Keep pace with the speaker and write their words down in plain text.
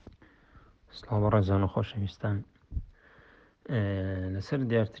سڵاو ڕێزان و خۆشەویستان، لەسەر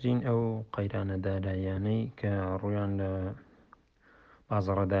دیارترین ئەو قەیرانە داراییانەی کە ڕوویان لە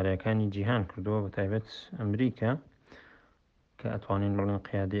بازاڕە داراییەکانی جیهان کردووە، بە تایبەت ئەمریکا کە ئەتوانین بڵێن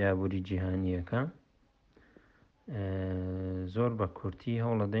قیادی ئابووری جیهانیەکە، زۆر بە کورتی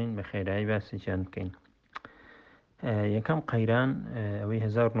هەوڵەدەین بە خێرایی باسێکیان بکەین. یەکەم قەیران ئەوەی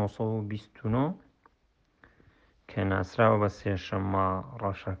 1929 کە ناسراوە بە سێشەممە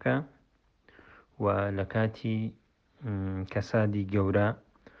ڕەشەکە و لە کاتی کەسادی گەورە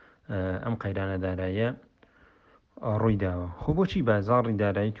ئەم قەیرانە داراییە ڕوویداوە. خۆ بۆچی بازاڕی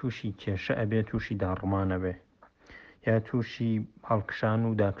دارایی تووشی کێشە ئەبێ، تووشی داڕمانە بێ، یا تووشی هەڵکشان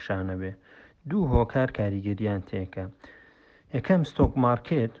و داکشانە بێ؟ دوو هۆکار کاریگەریان تێکە. یەکەم ستۆک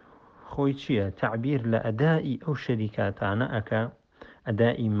مارکێت خۆی چییە؟ تعبیر لە ئەدای ئەو شەریکاتانە ئەکا،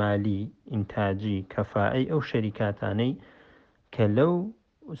 ئەدای مالی ئینتاجی کەفائی ئەو شەریکاتانەی کە لەو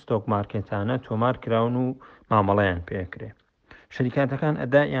ستۆک مارکێتانە تۆمار کراون و مامەڵەیان پێکرێ. شەریکاتەکان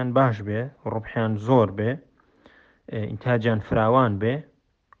ئەدایان باش بێ، ڕوبحیان زۆر بێ، ئینتاجیان فراوان بێ،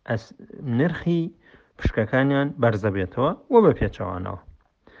 نرخی پشکەکانیان بەرزە بێتەوە و بە پێچەوانەوە.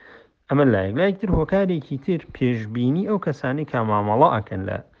 ئەمە لایەکتر هۆکارێکی تر پێشبینی ئەو کەسانی کە مامەڵە ئەکەن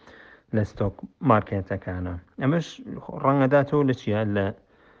لە ستۆک مارکێتەکانە. ئەمەش ڕەنگەداتەوە لە چیە؟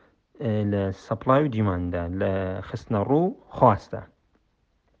 لە سەپلای و دیماندا، لە خستنە ڕوو خواستە.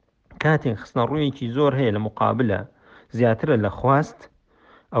 کاتێک خستنە ڕوویەکی زۆر هەیە لە مقابلە زیاترە لە خواست،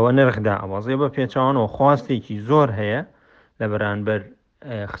 ئەوە نرخدا ئەوەزێ بە پێچەوانەوە. خواستێکی زۆر هەیە لە بەرانبەر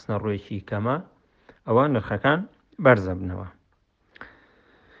خستنە ڕوویەکی کەمە، ئەوە نرخەکان بەرزە بنەوە.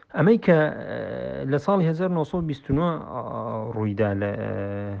 ئەمەی کە لە ساڵی 1929 ڕوویدا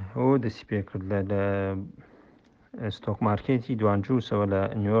ئەوە دەسی پێ کرد لە ستۆک مارکێتی دوانجووسەوە لە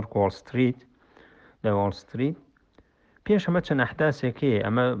نیویۆرک وۆڵ ستریت، لە وۆڵ ستریت. پێش ئەمە چەند ئەحداسێک هەیە،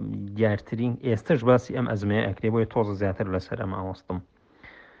 ئەمە دیارترین، ئێستش باسی ئەم ئەزمەیە ئەکرێ، بۆیە تۆزە زیاتر لەسەر ئەمە ئاوەستم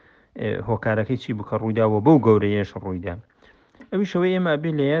هۆکارەکەی چی بکە ڕوویداوە بەو گەورەیەش ڕوویدا. ئەوی شەوەی ئێمە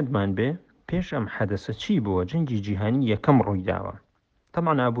بێ لە یادمان بێ پێش ئەم حەدەسە چی بووە؟ جەنگی جیهانی یەکەم ڕوویداوە.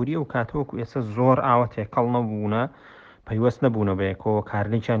 تەمان ئابووری ئەو کاتەوەکو ئێستا زۆر ئاوە تێکەڵ نەبوونە، پەیوەست نەبوونە بەیەکەوە،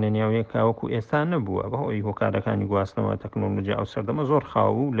 کارلێکیان لە نێوەیەکاوەکو ئێستا نەبووە، بەهۆی هۆکارەکانی گواستنەوە تەکنۆلۆژیا ئەو سەردەمە زۆر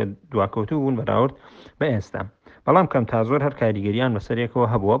خاو و لە دواکەوتو بوون بەراورد بە ئێستا. بەڵام کەم تا زۆر هەر کاریگەریان بەسەرێکەوە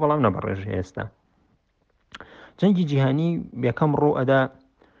هەبووە، بەڵام نەبەڕێژ ئێستا. جەنگی جیهانی یەکەم ڕوو ئەدا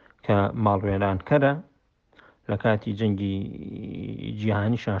کە ماڵوێرانکەرە. لە کاتی جەنگی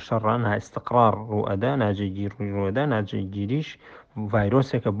جیهانی شەڕان ها ئستقرار ڕوو ئەدا، ناجێگیری ڕووەدا، ناجێگیریش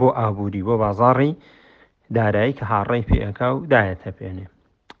ڤایرۆسێکە بۆ ئابووری، بۆ بازاڕی دارایی کە هاڕێی پێەکا و دایەتە پێێنێ.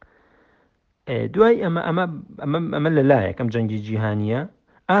 دوای ئەمە لەلایەک ئەم جەنگی جیهانیە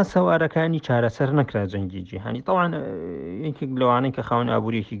ئاسەوارەکانی چارەسەر نەکرا جەنگی جیهانی. تەواان یەکێک لەوانەی کە خاوەن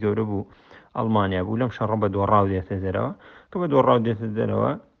ئابووریەکی گەورە بوو ئەڵمانیا بوو، لەم شەڕە بە دۆڕاو دێتە دەرەوە، کە بە دۆڕاو دێتە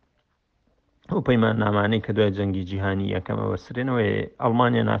دەرەوە ئەو پەیمان نامانەی کە دوای جەنگی جیهانی یەکەمەوە سرێنەوەی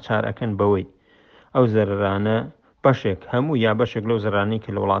ئەڵمانیا ناچار ئەکەن بەوەی ئەو زەررانە بەشێک هەموو یا بەشێک لەو زەرانەی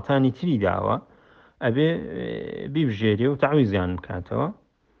کە لە وڵاتانی تری داوە ئەبێ بیبژێریە و تەعویزیان بکاتەوە.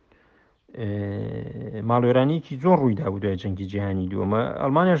 ماڵوێرانێکی زۆر ڕوویدا بوو دوای جەنگی جیهانی دووەمە.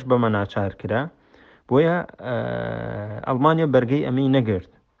 ئەڵمانیاش بەمە ناچار کرا، بۆیە ئەڵمانیا بەرگەی ئەمەی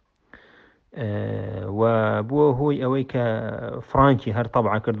نەگرت و بووە هۆی ئەوەی کە فرانکی هەر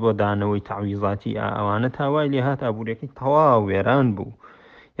تەبع کرد بۆ دانەوەی تەعویزاتی ئەوانە، تاوای لێ هات ئابوووریەکەی تەواو وێران بوو.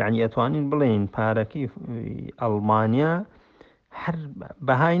 یعنی ئەتوانین بڵێن پارەکەی ئەڵمانیا هەر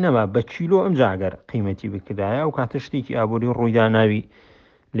بەهای نەما بە کیلۆ ئەم جاگەر قیمەتی بکردایە و کاتە شتێکی ئابووری ڕوویدا ناوی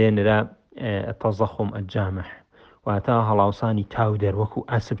لێنرا تەزەخم ئەجامح، واتە هەڵاوسانی تاو دەروەکو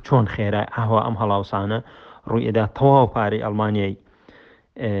ئەسب چۆن خێرا ئاوا ئەم هەڵاوسانە ڕووی ئەدا تەواو پارەی ئەڵمانیای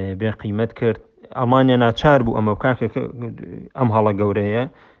بێ قیمەت کرد. ئەڵمانیا ناچار بوو ئەمە بکاکە ئەم هەڵە گەورەیە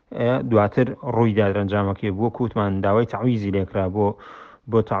دواتر ڕوویدا دەرەنجامەکەی بووە کووتمان داوای تەعویزی لێکرا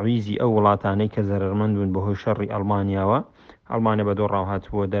بۆ تەعویزی ئەو وڵاتانەی کە زەرمەند بوون بەهۆی شەڕی ئەڵمانیاوە. ئەڵمانیا بە دۆڕاو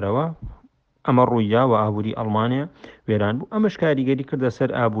هاتبووە دەرەوە، ئەمە ڕوویدا و ئابووری ئەڵمانیا وێران بوو. ئەمەش کاریگەری کردە سەر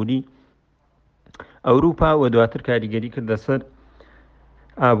ئابووری ئەوروپا و دواتر کاریگەری کردە سەر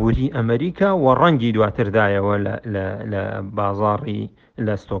ئابووری ئەمریکا و ڕەنگی دواتردایەوە لە بازاڕی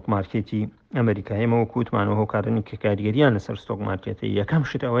لە ستۆک مارکێتی ئەمریکا. ئێمەوە کووتمانەوە هۆکارانی کە کاریگەریان لەسەر ستۆک مارکێتی یەکەم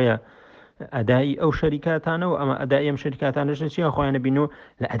شت ئەوەیە ئەدای ئەو شەریکاتانەوە. ئەمە ئەدای ئەم شەریکاتانەش چیە؟ خۆیانە بینەوە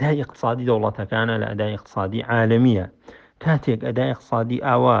لە ئەدای اقتصادی دەوڵەتەکانە، لە ئەدای اقتصادی عالەمیە. کاتێک ئەدای اقتصادی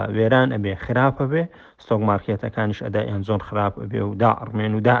ئاوا وێران ئەبێ، خراپە بێ، ستۆک مارکێتەکانیش ئەدایان زۆر خراپ ئەبێ و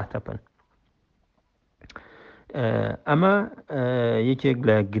داڕمێن و داتەپن. ئەمە یەکێک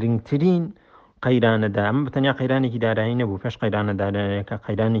لە گرنگترین قەیرانەدا ئەمە بەتەنیا قەیرانێکی دارایی نەبوو پێش قەیرانە دارایەکە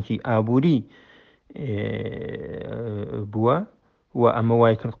قەیرانێکی ئابووری بووە و ئەمە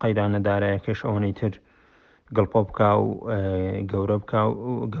وای کرد قەیرانە دارایەکەش ئەوەی تر گڵپۆ بکە و گەورە بکە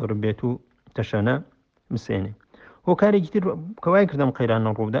و گەورە بێت و تەشەنە بسێنێ هۆکارێکی تر کەوای کردم قەیرانە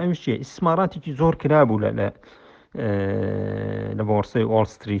ڕوودا ئەوش چیە ئیسماراتێکی زۆر کرابوو لە بۆرسەی ئۆڵ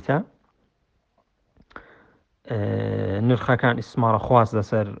ستریتە نرخەکان ئیسمارە خواست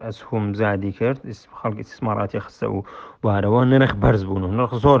لەسەر ئەسهوم زیادی کرد خەڵکی ئیسماراتی خستە و وارەوە نرخ بەرز بوون و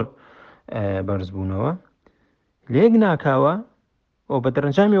نرخ زۆر بەرز بوونەوە لێک ناکاوە و بە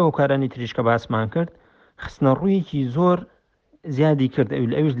دەرەنجامی هۆکارانی تریش کە باسمان کرد خستنە ڕوویەکی زۆر زیادی کرد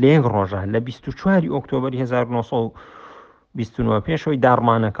ئەوش لە یەک ڕۆژە لە 24 ئۆکتۆبری 1929 پێشەوەی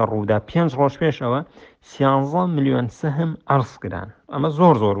داڕمانەکە ڕوودا 5 ڕۆژ پێشەوە 13 ملیۆن سەهم ئەرز کران ئەمە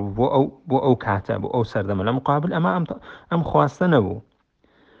زۆر بوو بۆ ئەو کاتە بۆ ئەو سەردەمە لە مقابل ئەم خواستە نەبوو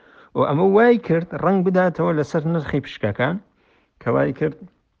و ئەمە وای کرد ڕنگ بداتەوە لەسەر نرخی پشکەکان کە وای کرد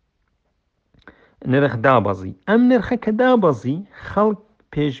نرخ دابەزی ئەم نرخە کە دابەزی خەڵک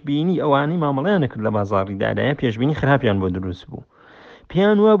پێشبینی ئەوانەی مامەڵیانە کرد لە بازاڕی دارایە پێشبینی خراپیان بۆ دروست بوو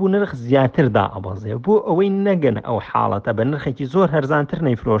پێیان وا بوو نرخ زیاتردا ئەبەزێ بۆ ئەوەی نەگەن ئەو حاڵەتە بە نرخێکی زۆر هەرزانتر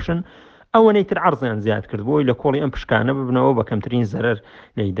نەیفرۆشن ئەوەی تر عەرزیان زیاد کرد بۆی لە کۆڵی ئەم پشکانە ببنەوە بە کەمترین زەرەر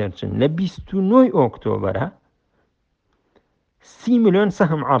لی دەرچن لە 29 ئۆکتۆبەرە 30 ملیۆن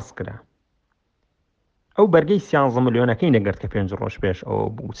سەهم عەرز کرا ئەو بەرگەی 13 ملیۆنەکەی نەگرت کە 5 ڕۆژ پێش ئەوە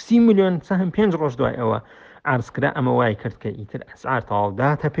بوو 30 ملیۆن سەهم 5 ڕۆژ دوای ئەوە عەرزکرا ئەمە وای کرد کە ئیتر ئەسعار تەواو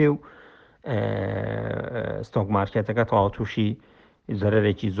پێ و ستۆک مارکێتەکە تەواو تووشی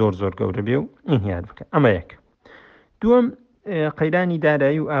زەرەرێکی زۆر گەورە بێ و ئینهیار بکە ئەمە یەک دووەم قەیرانی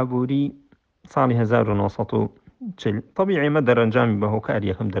دارایی و ئابووری ساڵی 1940 طبیعی ئێمە دەرەنجامی بە هۆکار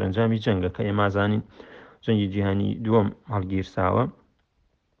یەکەم دەرەنجامی جەنگە کە ئێمە زانین جەنگی جیهانی دووەم هەڵگیرساوە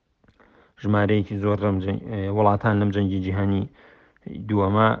ژمارەیەکی زۆر وڵاتان لەم جەنگی جیهانی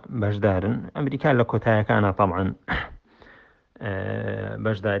دووەمە بەشدارن ئەمریکا لە کۆتایەکانە تەبعاً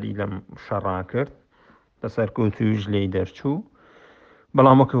بەشداری لەم شەڕا کرد لەسەر کۆتویش لێی دەرچوو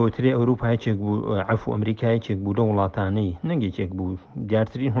بەڵام وەکەوترێ ئەوروپایەکێک بوو عەفو ئەمریکایەکێک بوو لە وڵاتانەی نەنگێکێک بوو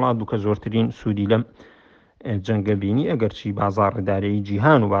دیارترین وڵات بوو کە زۆرترین سوودی لەم جەنگە بینی ئەگەرچی بازاڕی دارایی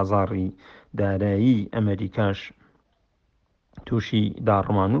جیهان و بازاڕی دارایی ئەمریکاش تووشی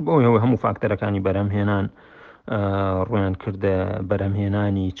داڕمان و بۆ هەموو فاکتەرەکانی بەرهەمهێنان ڕویان کردە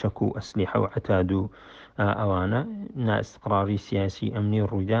بەرهەمهێنانی چەک و ئەسلیحە و عەتاد و ئەوانە نائستقراری سیاسی ئەمنی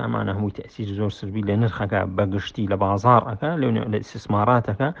ڕوویدا ئەمانە هەمووی تەئسیر زۆر سربی لە نرخەکە بەگشتی لە بازاڕەکە لە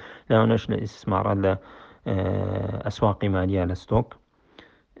ئیستثماراتەکە لاونەش لە ئیستثمارات لە ئەسواقی مالیە لە ستۆک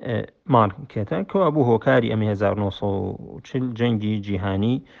مارکێتە کەوا بوو هۆکاری ئەمە 1940 جەنگی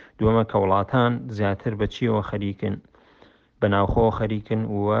جیهانی دووەمە کە وڵاتان زیاتر بەچیەوە خەریکن بەناوخۆ خەریکن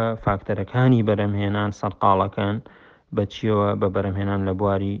و فاکتەرەکانی بەرهەمهێنان سەرقاڵەکان بەچیەوە بە بەرهەمهێنان لە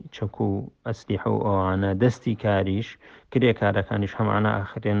بواری چەک و ئەسلیحە و ئەوانە دەستی کاریش کرێ کارەکانیش هەمانە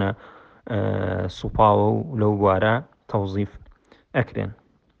ئاخرێنە سوپاوە و لەو بوارە تەوزیف ئەکرێن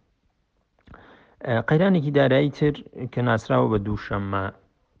قەیرانێکی دارایی تر کە ناسراوە بە دووشەممە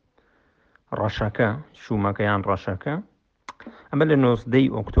ڕەشەکە شومەکەیان ڕەشەکە ئەمە لە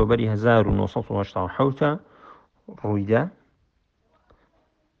 19 ئۆکتۆبەری 1970 ڕوویدا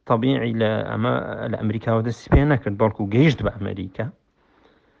طبیعی ئەمە لە ئەمریکاوە دەستی پێ نەکرد بەڵکو گەیشت بە ئەمریکا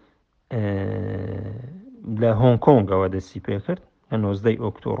لە هۆنگ کۆنگەوە دەستی پێ کرد لە 19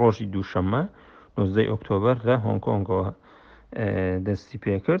 ئۆکتۆبر ڕۆژی دووشەممە 19 ئۆکتۆبر لە هۆنگ کۆنگەوە دەستی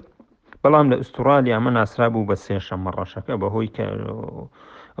پێ کرد بەڵام لە ئوسترالیا ئەمە ناسرا بوو بە سێشەممە ڕەشەکە بەهۆی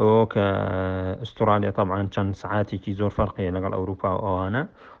ئەوە کە ئوسترالیا تەبعاً چەند سعاتێکی زۆر فەرقیە لەگەڵ ئەوروپا و ئەوانە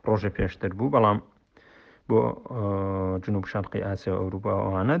ڕۆژە پێشتر بوو بەڵام بۆ جنوب شەرقی ئاسیا و ئەوروپا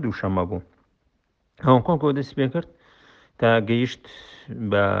ئەوانە دووشەممە بوو هۆنگ کۆنگەوە دەستی پێ کرد تا گەیشت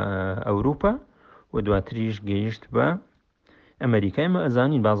بە ئەوروپا و دواتریش گەیشت بە ئەمریکای ئێمە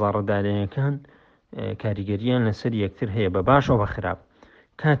ئەزانین بازاڕە داراییەکان کاریگەریان لەسەر یەکتر هەیە بە باشەوە بە خراپ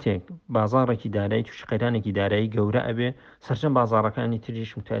کاتێک بازاڕێکی دارایی تووشی قەیرانێکی دارایی گەورە ئەبێ سەرجەم بازاڕەکانی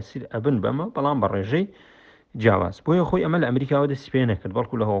تریش متاسیر ئەبن بەمە بەڵام بە ڕێژەی جیاواز بۆیە خۆی ئەمە لە ئەمریکاوە دەستی پێ نەکرد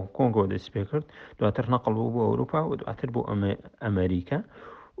بەڵکو لە هۆنگ کۆنگەوە دەستی پێ کرد دواتر نەقڵ بوو بۆ ئەوروپا و دواتر بۆ ئەمریکا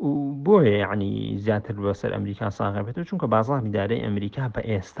و بۆیە یعنی زیاتر بەسەر ئەمریکا ساغا بێتەوە چونکە بازاڕی دارایی ئەمریکا بە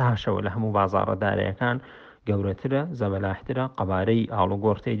ئێستاشەوە لە هەموو بازاڕە داراییەکان گەورەترە زەبەلاحترە قەبارەی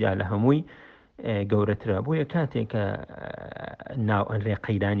ئاڵوگۆڕتەیدا لە هەمووی گەورەترە بۆیە کاتێک کە ناو ئەنرێ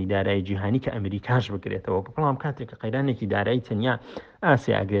قەیرانی دارایی جیهانی کە ئەمریکاش بگرێتەوە بەڵام کاتێک کە قەیرانێکی دارایی تەنیا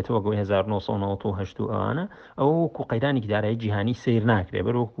ئاسیا ئەگرێتەوە گۆ 1998 ئەوانە ئەو وەکو قەیرانێکی دارایی جیهانی سیر ناکرێ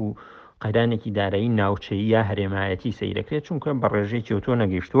بەر وەکو قەیرانێکی دارایی ناوچەیی یا هەرێمایەتی سەیرەکرێت چونکە بە ڕێژەی کیۆتۆ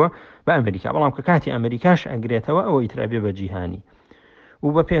نەگەیشتووە بە ئەمریکا، بەڵام کە کاتی ئەمریکاش ئەگرێتەوە ئەوەی ترابێ بە جیهانی و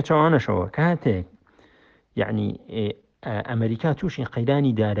بە پێچەوانەشەوە کاتێک یعنی ئەمریکا تووشی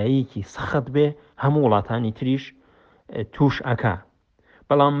قەیرانی داراییەکی سەخت بێ هەموو وڵاتانی تریش توش ئەکا،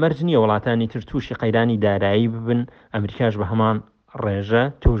 بەڵام مەرج نییە وڵاتانی تر تووشی قەیرانی دارایی ببن ئەمریکاش بە هەمان ڕێژە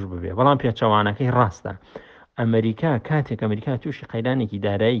توش ببێ، بەڵام پێچەوانەکەی ڕاستە. ئەمریکا کاتێک ئەمریکا تووشی قەیرانێکی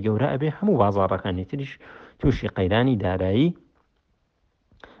دارایی گەورە ئەبێ هەموو بازاڕەکانی تریش تووشی قەیرانی دارایی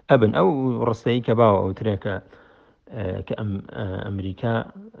ئەبن. ئەو ڕستەیە کە باوە ئەوترێکە کە ئەمریکا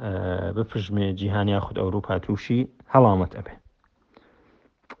بپژمێ جیهانیا خود ئەوروپا تووشی هەڵامەت ئەبێ.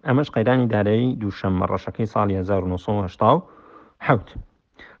 ئەمەش قەیرانی دارایی دووشەممە ڕەشەکەی ساڵی 1970.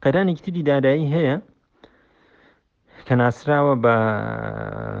 قەیرانێکی تری دارایی هەیە کە ناسراوە بە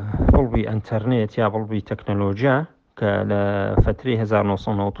بڵبی ئەنتەرنێت یا بڵبی تەکنەلۆژیا کە لە فترەی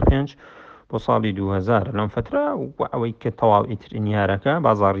 1995 بۆ ساڵی 2000 لەم فترە و ئەوەی کە تەواو ئیترینیارەکە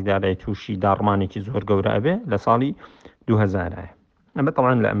بازاڕی دارایی تووشی داڕمانێکی زۆر گەورە ئەبێ لە ساڵی 2000. ئەمە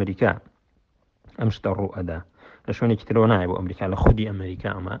تەواان لە ئەمریکا ئەم شتە ڕوئەدا، لە شوێنێکی ترەوە نایە بۆ ئەمریکا، لە خودی ئەمریکا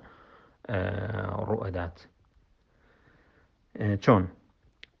ئەمە ڕوئەدات. چۆن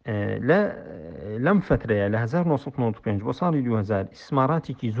لەم فترەیە لە 1995 بۆ ساڵی 2000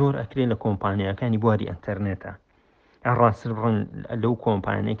 ئیسماراتێکی زۆر ئەکرێ لە کۆمپانیەکانی بواری ئەنتەرنێتە، ڕاستتر بڕن لەو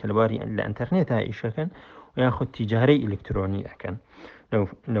کۆمپانیای کە لەباری لە ئەنتەرنێتە ئیشەکەن و یاخود تیجارەی ئیلکترۆنی ئەەکەن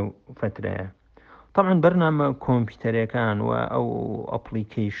لەو فترەیە. طبعا بەرنامە کۆمپیوتەرەکان و ئەو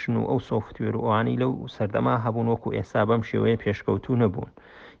ئەپلیکیشن و ئەو سۆفتوێر و ئەوانەی لەو سەردەما هەبوون وەکو ئێستا بەم شێوەیە پێشکەوتوو نەبوون،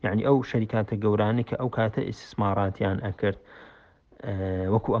 یعنی ئەو شەریکاتە گەورانی کە ئەو کاتە ئیسماراتیان ئەکرد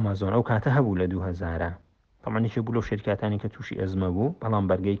وەکو ئەمازۆن ئەو کاتە هەبوو لە 2000. تەمانێکی بوو لەو شەریکاتانی کە تووشی ئەزمە بوو بەڵام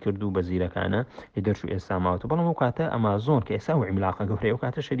بەرگەی کرد و بە زیرەکانە هی دەرچوو ئێستا ماوەتە، بەڵام ئەو کاتە ئەمازۆن کە ئێستا و عیملاقە گەورەی ئەو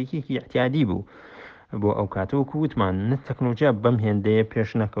کاتە شەریکێکی احتیادی بوو بۆ ئەو کاتەوەکو وتمان نە تەکنۆلۆژیا بەم هێندەیە پێش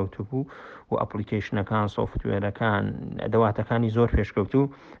نەکەوتو بوو و ئەپلیکیشنەکان سۆفتوێرەکان ئەدەواتەکانی زۆر پێشکەوتو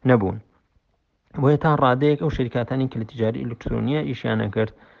نەبوون، بۆیە تا ڕادەیەک ئەو شەریکاتانی کە لە تیجاری ئیلکترۆنیە ئیشیانە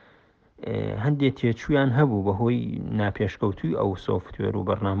کرد هەندێک تێچوویان هەبوو بەهۆی ناپێشکەوتوی ئەو سۆفتوێر و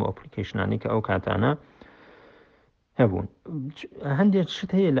بەرنامە ئەپلیکیشنانی کە ئەو کاتانە هەبوون. هەندێک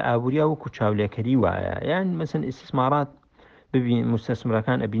شت هەیە لە ئابووریا وەکو چاولێکەری وایە، یان مەسەن ئیسمارات ببین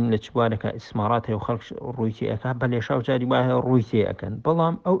مستەسمرەکان ئەبین لە چوارەکە ئیسمارات هەیە و خەڵک ڕووی تێئەکا بە لێشاو جاری وایە ڕووی تێئەکەن،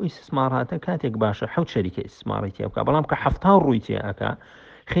 بەڵام ئەو ئیسماراتە کاتێک باشە حەوت شەریکە ئیسماری تێ بکە، بەڵام کە هەفتا ڕووی تێئەکا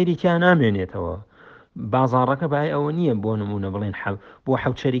خێریتیان نامێنێتەوە. بازاڕەکە بای ئەوە نییە بۆ نمونە بڵێن بۆ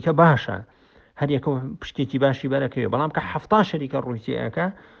حەوت شەریکە باشە هەر یەکە پشتێکی باشی بەرەکەوێ، بەڵام کە هەفتا شەریکە ڕووی تێئەکا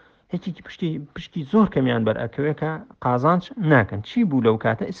هیچی پشتی زۆر کەمیان بەرئەکەوێکە قازانج ناکەن. چی بوو لەو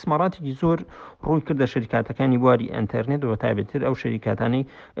کاتە ئیسماراتێکی زۆر ڕووی کردە شەریکاتەکانی بواری ئەنتەرنێت و تایبەتتر ئەو شەریکاتانی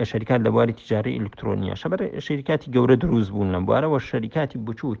شەریکات لە بواری تیجاری ئیلکترۆنیە شەبەر شەریکاتی گەورە دروست بوون لەم بوارەوە شەریکاتی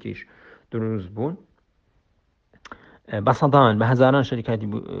بچووکیش دروست بوون بە سەدان بە هەزاران شەریکاتی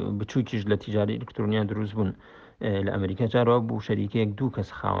بچووکیش لە تیجاری ئیلکترۆنیان دروست بوون لە ئەمریکا. جارەوە بوو شەریکەیەک دوو کەس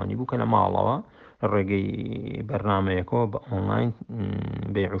خاوەنی بوو کە لە ماڵەوە ڕێگەی بەرنمەیەکەوە بە ئۆنلاین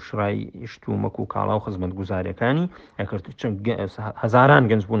بێعشرای شتومەک و کاڵا و خزمەت گوزاریەکانی ئەکرد. هەزاران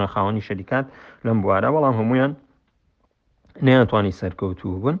گەنج بوونە خاوەنی شەریکات لەم بوارە، بەڵام هەمویان نەیانتوانی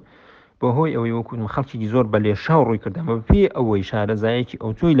سەرکەوتوو بوون بەهۆی ئەوەی وەکوتم خەڵکی زۆر بە لێشاو ڕووی کردەمە پێ ئەوەی شارەزایەکی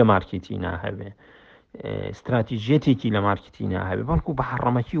ئەو تۆی لە مارکێتی ناهەبێ، استراتیژیەتێکی لە مارکتی ناهەبێ، بەڵکو بە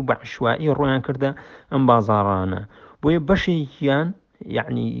حڕەمەکی و بە عشوایی ڕۆیان کردە ئەم بازاڕانە. بۆیە بەشێکیان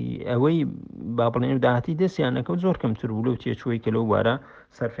یعنی ئەوەی با بڵێن داهاتی دەستیانەکەوت زۆر کەمتر بوو لەو تێچووی کە لەو وارە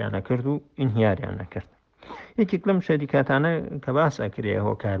سەرفیانە کرد و ئینهیاریان نەکرد. یەکێک لەم شەریکاتانە کە باس ئەکرێ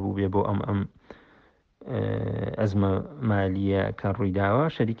هۆکار بوو بێ بۆ ئەم ئەزمە مالیە کە ڕوویداوە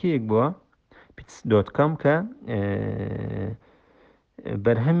شەریکەیەک بووە Pits.com کە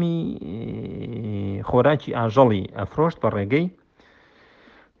بەرهەمی خۆراکی ئاژەڵی ئەفرۆشت بە ڕێگەی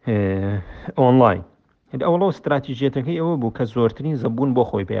ئۆنلاین. ئەوڵە استراتیژیەتەکەی ئەوە بوو کە زۆرترین زەبوون بۆ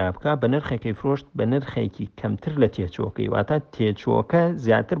خۆی پێیا بکە بە نرخێکی فرۆشت بە نرخێکی کەمتر لە تێچۆکەی، واتە تێچۆکە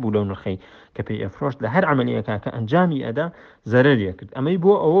زیاتر بوو لەو نرخەی کە پێی ئەفرۆشت لە هەر عملیەکە کە ئەنجامی ئەدا زەرەریە کرد. ئەمەی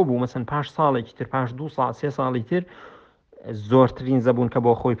بۆ ئەوە بوو مەسەن پاش ساڵێکی تر پاش 2 ساڵ 3 ساڵی تر زۆرترین زەبوون کە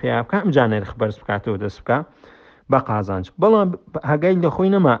بۆ خۆی پێیا بکە ئەمجا نرخ بەرز بکاتەوە دەست بکە بە قازانج، بەڵام هەگای لە خۆی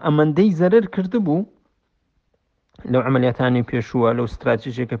نەما ئەمەندەی زەرەر کرد بوو لەو عملیاتانی پێشووە لەو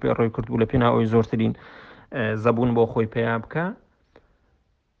استراتیژیەکە پێ ڕۆی کرد بوو لە پێناوەی زۆرترین زەبوون بۆ خۆی پێیا بکە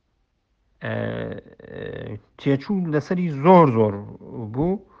تێچوو لەسەری زۆر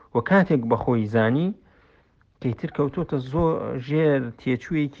بوو و کاتێک بە خۆی زانی کەیتر کەوتۆتە زۆر ژێر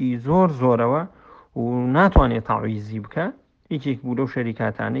تێچوویەکی زۆرەوە و ناتوانێت تاویزی بکە. هیچێک بوو لەو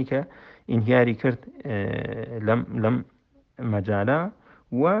شەریکاتانەی کە ئینهیاری کرد لەم مەجالە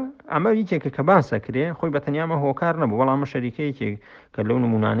و ئەمە یەکێکە کە باسەکرێ خۆی بەتەنیامە هۆکار نەبوو بەڵام شەریکەیەکی کە لەو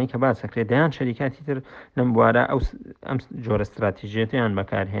نمونانەی کە باسەکرێت دەیان شەریکاتی تر لەم بوارە ئەم جۆرە استراتیژێتیان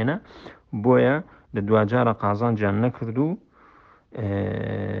بەکارهێنا بۆیە لە دوجارە قازانجیان نەکرد و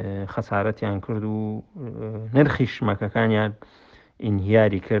خەسارەتیان کرد و نرخی شمەکەکانیان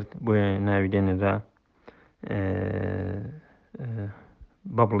ئینهیاری کرد بۆیە ناوی دێنەدا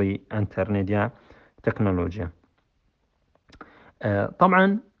بەبڵی ئەنتەرنێت یا تەکنەلۆژیا. طبعا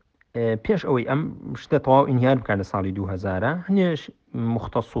پێش ئەوەی ئەم شتە تەواو ئینهیار بکات لە ساڵی 2000 هەنێش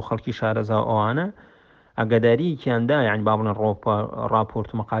مختص و خەڵکی شارەزا ئەوانە ئەگەداریەکیاندا یعنی با بڵێن راپۆرت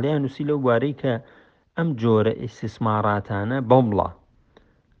و مەقالەیان نووسی لەو بوارەی کە ئەم جۆرە ئیستیسماراتانە بەمڵە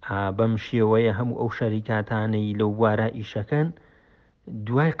بەم شێوەیە هەموو ئەو شەریکاتانەی لەو بوارە ئیشەکەن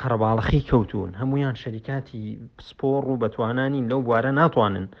دوای قەرەباڵخی کەوتون هەمویان شەریکاتی پسپۆڕ و بەتوانانی لەو بوارە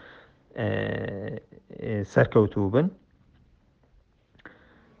ناتوانن سەرکەوتوو بن.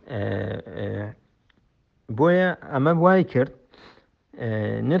 بۆیە ئەمە وای کرد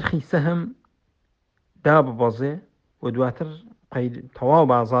نرخی سەهم داببەزێ و دواتر تەواو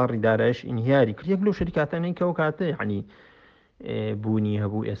بازاڕی دارایش ئینهیاری کرد. یەک لەو شەریکاتانەی کە ئەو کاتە یعنی بوونی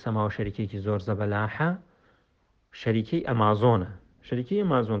هەبوو ئێستا ماوە شەریکێکی زۆر زەبەلاحە شەریکەی ئەمازۆنە. شەریکەی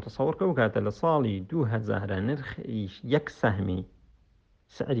ئەمازۆن تەسەوڕکە ئەو کاتە لە ساڵی 2000 نرخی یەک سەهمی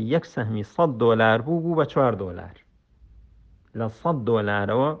سعری یەک سەهمی $100 بوو بە $4 لە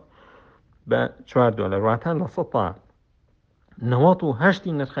 $100ەوە بە $4 واتان لە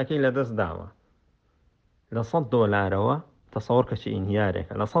 98 نرخەکەی لەدەست داوە لە $100ەوە تەسەوڕ کەچی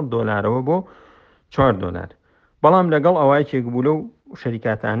ئینهیارێکە لە $100ەوە بۆ $4 بەڵام لەگەڵ ئەوای کێکبوو لەو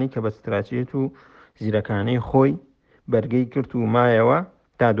شەریکاتانی کە بە استراتیژیەت و زیرەکانەی خۆی بەرگەی کرد و مایەوە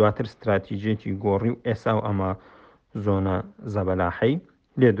تا دواتر استراتیژیەتی گۆڕی و ئێسا و ئەمە زۆنە زەبەلاحەی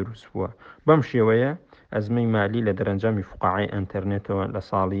لێ دروست بووە. بەم شێوەیە ئەزمەی مالی لە دەرەنجامی فوقاعی ئەنتەرنێتەوە لە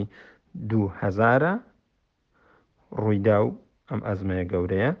ساڵی 2000 ڕوویدا و ئەم ئەزمەیە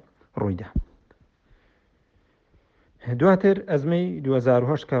گەورەیە ڕوویدا. دواتر ئەزمەی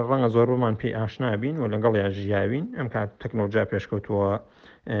 2008 کە ڕەنگە زۆر بۆمان پێی ئاشنابین و لەگەڵ یا ژیاوین ئەم کات تەکنۆلۆژیا پێشکەوتووە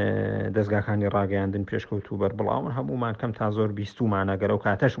دەستگاکانی ڕاگەیاندن پێشکەوتوو بەربڵاون هەمومان کەم تا زۆر بیستومانەگەرە و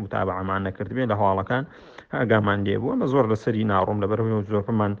کاتەش متابعەمان نەکردبێ لە هەواڵەکان ئاگامان لێ بووە ئەمە زۆر لەسەری ناڕۆم لەبەرەوەی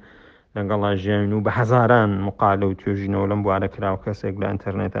زۆرمان لەگەڵا ژیاوین و بە هەزاران مقالە و توێژینەوە لەم بوارە کراوە کەسێک لە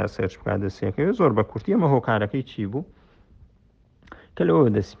ئینتەرنێتە سێرچ بکات دەستیەکەوێ زۆر بە کورتی ئەمە هۆکارەکەی چی بوو کە لەوە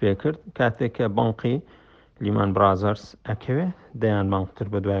دەست پێ کرد کاتێک کە بەنقی لیمان برازەرس ئەکەوێ دەیان بانقتر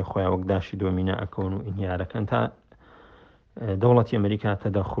بە دوای خۆیان وەک داشی دۆمینە ئەکەون و ئینهیارەکەن تا دەوڵەتی ئەمریکا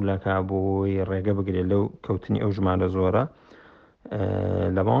تەدەخولەکە بۆی ڕێگە بگرێت لەو کەوتنی ئەو ژمارە زۆرە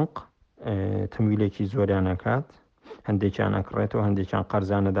لە بانق تەمویلێکی زۆریان نەکات هەندێکیان ئەکڕێتەوە هەندێکیان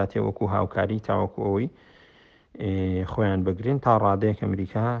قەرزانەداتێ وەکو هاوکاری تاوەکو ئەوەی خۆیان بگرین تا ڕادەیەک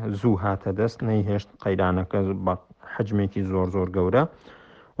ئەمریکا زوو هاتە دەست نەیهێشت قەیرانەکە بە حجمێکی زۆر گەورە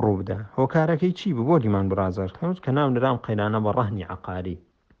ڕووبدا. هۆکارەکەی چی بوو بۆ لیمان برازەرس کە ناونرام قەیرانە بە ڕەهنی عەقاری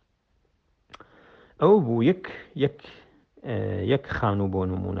ئەو بوو یەک خانوو بۆ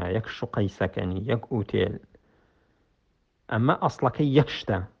نمونە یەک شوقەی سەکەنی یەک ئوتێل ئەمە ئەسڵەکەی یەک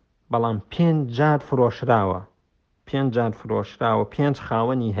شتە بەڵام 5 جار فرۆشراوە 5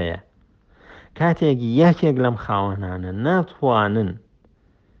 خاوەنی هەیە کاتێکی یەکێک لەم خاوەنانە ناتوانن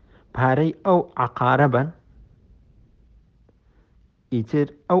پارەی ئەو عەقارە بن ئیتر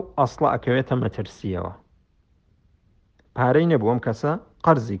ئەو ئەسڵە ئەکەوێتە مەترسیەوە پارەی نەبووەم کەسە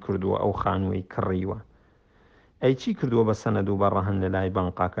قەرزی کردووە ئەو خانووی کڕیوە ئەی چی کردووە بە سەنەد و بەڕەهن لە لای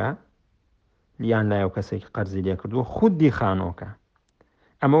بەنقەکە لیان لایە و کەسێکی قەرزی لێ کردووە خودی خانۆکە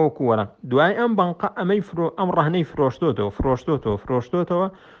ئەمە وەکو وەرە دوای ئەم بەنقە ئەم ڕەهنەی فرۆشتۆتەوە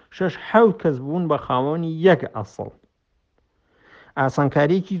 6-7 کەس بوون بە خاوەنی یەک ئەسڵ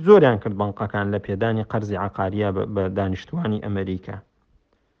ئاسانکاریەکی زۆریان کرد بەنقەکان لە پێدانی قەرزی عەقاریە بە دانیشتوانی ئەمریکا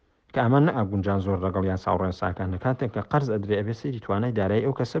کە ئەمە نەئەگونجان زۆر لەگەڵ یاسا و ڕێساکان کاتێک کە قەرز ئەدرێ ئەبێ سەیری توانای دارایی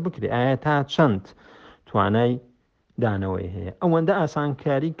ئەو کەسە بکرێ ئایا تا چەند توانای دانەوەی هەیە ئەوەندە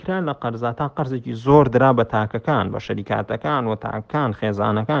ئاسانکاری کرا لە قەرزە تا قەرزێکی زۆر درا بە تاکەکان بە شەریکاتەکان و تاکان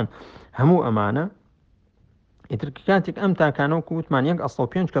خێزانەکان هەموو ئەمانە ئیتر کاتێک ئەم تاکانەوە کووتمان یەک ئەسڵ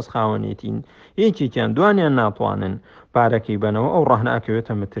 5 کەس خاوەنێتین یەکێکیان دوانیان ناتوانن پارەکەی بنەوە ئەو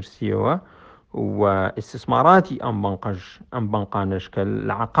ڕەهنەکەوێتە مەترسیەوە و ئیستیسماراتی ئەم بەنقانش کە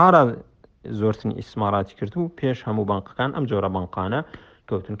لە عەقارە زۆرترین ئیستیسماراتی کرد و پێش هەموو بەنقەکان ئەم جۆرە بەنقانە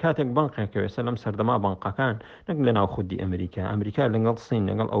کەوتن کاتێک بەنقێکەوێسە لەم سەردەما بەنقەکان نەک لە ناو خودی ئەمریکا لەگەڵ سین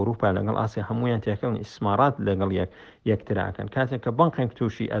لەگەڵ ئەوروپا لەگەڵ ئاسیا هەمویان تێکەون ئیستیسمارات لەگەڵ یەکتراکەن کاتێک کە بەنقێک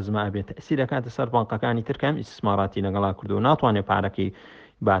تووشی ئەزما بێت تەئسیرەکاتە سەر بەنقەکانی ترکەم ئیستیسماراتی لەگەڵا کردو و ناتوانێت پارەکەی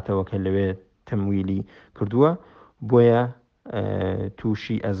باتەوە کە لەوێ تەمویلی کردووە بۆیە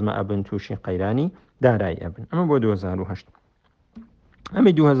تووشی ئەزمە ئەبن تووشی قەیرانی دارایی ئەبن. ئەمە بۆ 2010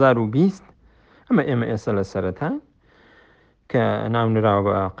 ئەمە 2020 ئەمە ئێمە ئێستا لە سەرەتا کە ناونراوە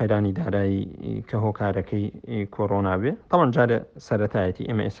بە قەیرانی دارایی کە هۆکارەکەی کۆڕۆنا بێ تاوان جارە سەرەتایەتی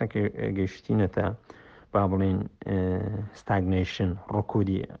ئێمە ئێستا گەیشتینەتە با بڵێن ستاگنیشن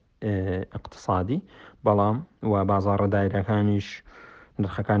ڕکودی اقتصادی بەڵام و بازاڕە دایرەکانیش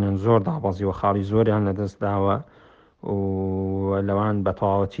نرخەکانیان زۆر دابەزیوە خاڵی زۆریان لەدەست داوە و لەوان بە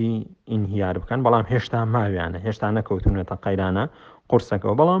تەواوەتی ئینهیار بکەن بەڵام هێشتا ماویانە هێشتا نەکەوتونێتە قەیرانە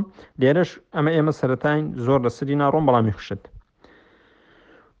قورسەکەەوە بەڵام لێرەش ئێمە سەرەتاین زۆر لەسەری ناڕۆم بەڵامی خوشت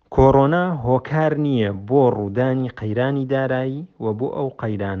کۆڕۆنا هۆکار نییە بۆ ڕوودانی قەیرانی دارایی و بۆ ئەو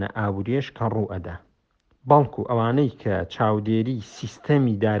قەیرانە ئابووریش کە ڕوئەدا بەڵکو ئەوانەی کە چاودێری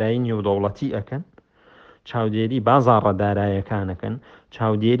سیستەمی دارایی نێودەوڵەتی ئەکەن چاودێری بازاڕە دارایەکانەکەن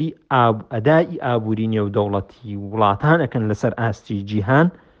چاودێری ئەدای ئابووری نێودەوڵەتی وڵاتان ئەکەن لەسەر ئاستی جیهان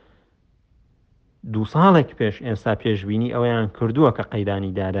 2 ساڵێک پێش ئێستا پێشبینی ئەویان کردووە کە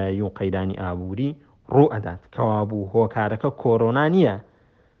قەیرانی دارایی و قەیرانی ئابووری ڕوو ئەدات کەوا بوو هۆکارەکە کۆڕۆنا نییە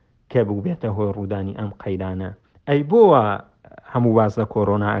کە بوو بێتە هۆی ڕوودانی ئەم قەیرانە ئەی بۆوە هەموو باز لە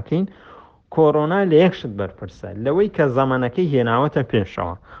کۆڕۆنا ئەکەین کۆڕۆنا لە یەکشت بەرپرسە لەوەی کە زەمانەکەی هێناوەتە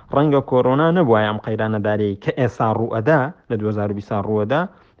پێشەوە ڕەنگە کۆڕۆنا نەبووە ئەم قەیرانە دارایی کە ئێستا ڕوئەدا لە 2020 ڕوەدا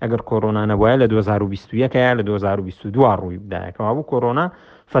ئەگەر کۆڕۆنا نەبووە لە 2021 لە 2022 ڕووی بدایەکەوا بوو کۆڕۆنا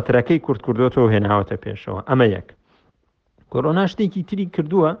فترەکەی کورتکردوەوە هێناوەتە پێشەوە ئەمە یەک کۆڕۆنا شتێکی تری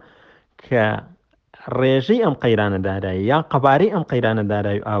کردووە کە ڕێژەی ئەم قەیرانە دارایی یا قەبارەی ئەم قەیرانە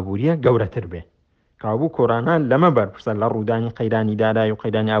دارایی و ئابووریە گەورەتر بێ کابوو کۆڕانان لەمە بەرپرسە لە ڕوودانی قەیرانی دارایی و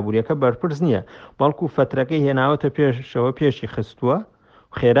قەیرانی ئابووریەکە بەرپرس نییە بەڵکو فترەکەی هێناوەتە پێشەوە پێشی خستووە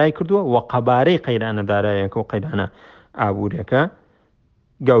خێرای کردووە و قەبارەی قەیرانە دارایەکە و قەیرانە ئابووریەکە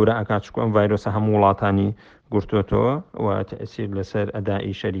گەورە ئەکات چکۆم ڤایرۆسە هەموو وڵاتانی گرتوۆتەوە و تەئسیر لەسەر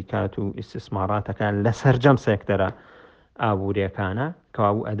ئەدای شەریکات و ئیستثماراتەکە لەسەر جەم سێکتەرە ئابووریەکانە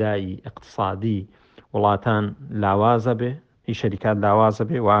کەوابوو ئەدای اقتصادی وڵاتان لاوازە بێ هیچ شەریکات لاوازە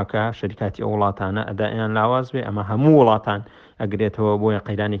بێ واکە شەریکاتی ئەو وڵاتانە ئەدایان لاواز بێ ئەمە هەموو وڵاتان ئەگرێتەوە بۆیە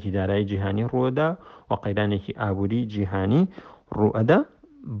قەیرانێکی دارایی جیهانی ڕووەدا و قەیرانێکی ئابووری جیهانی ڕوئەدا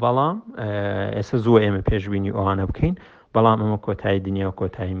بەڵام ئێستا زووە ئێمە پێشبینی ئەوانە بکەین بەڵام ئەمە کۆتایی دنیا و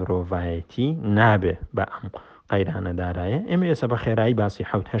کۆتایی مرۆڤایەتی نابێ بە ئەم قەیرانە دارایە ئێمە ئێستا بە خێرایی باسی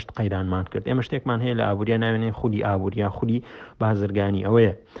 7 قەیرانمان کرد ئێمە شتێکمان هەیە لە ئابووریە ناوێنێ خودی ئابووریا خودی بازرگانی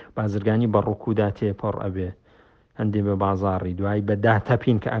ئەوەیە بازرگانی بە ڕووکودا تێپەڕ ئەبێ هەندێک بە بازاڕی دوای بە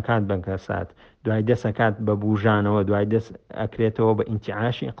داتەپین کە ئەکات بەنکەسات دوای دەسەکات بە بوژانەوە دوای دەست ئەکرێتەوە بە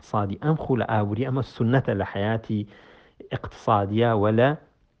ئینتیعاشی اقتصادی ئەم خو لە ئابووری ئەمە سنەتە لە حیاتی اقتصادیە ولا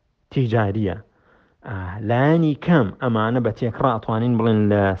تیجاریە لایانی کەم ئەمانە بە تێکڕا ئەتوانین بڵێن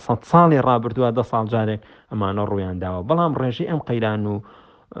لە 100 ساڵی ڕابردووە 10 ساڵ جارێک ئەمانە ڕویان داوە بەڵام ڕێژەی ئەم قەیران و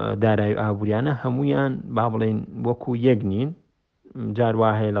دارایی ئابووریانە هەمویان با بڵێن وەکو یەک نین جاروا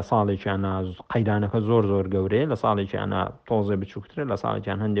هەیە لە ساڵێکیان قەیرانەکە زۆر زۆر گەورەیە لە ساڵێکیانە تۆزێ بچووکترە لە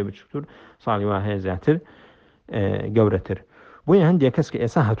ساڵێکیان هەندێک بچووکتر ساڵی وا هەیە زیاتر گەورەتر بۆیە هەندێک کەس کە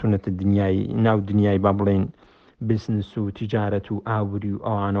ئێستا هاتوونەتە دنیای ناو دنیای با بڵێن بزنس و تیجارەت و ئابووری و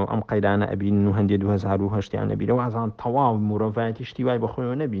ئەوانەوە ئەم قەیرانە ئەبین و هەندێک 2010 نەبیرە وازان تەواو مرۆڤایەتی شتیوای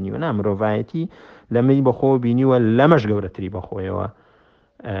بەخۆیەوە نەبینیوە نا مرۆڤایەتی لەمەی بەخۆ بینیوە لەمەش گەورەتری بەخۆیەوە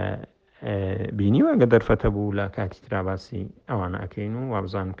بینیوە گە دەرفەتە بوو لە کاتی تراباسی ئەوانە ئەەکەین و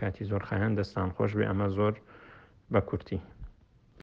وابزانم کاتی زۆر خایەن دەستان خۆش بێ ئەمە زۆر بە کورتی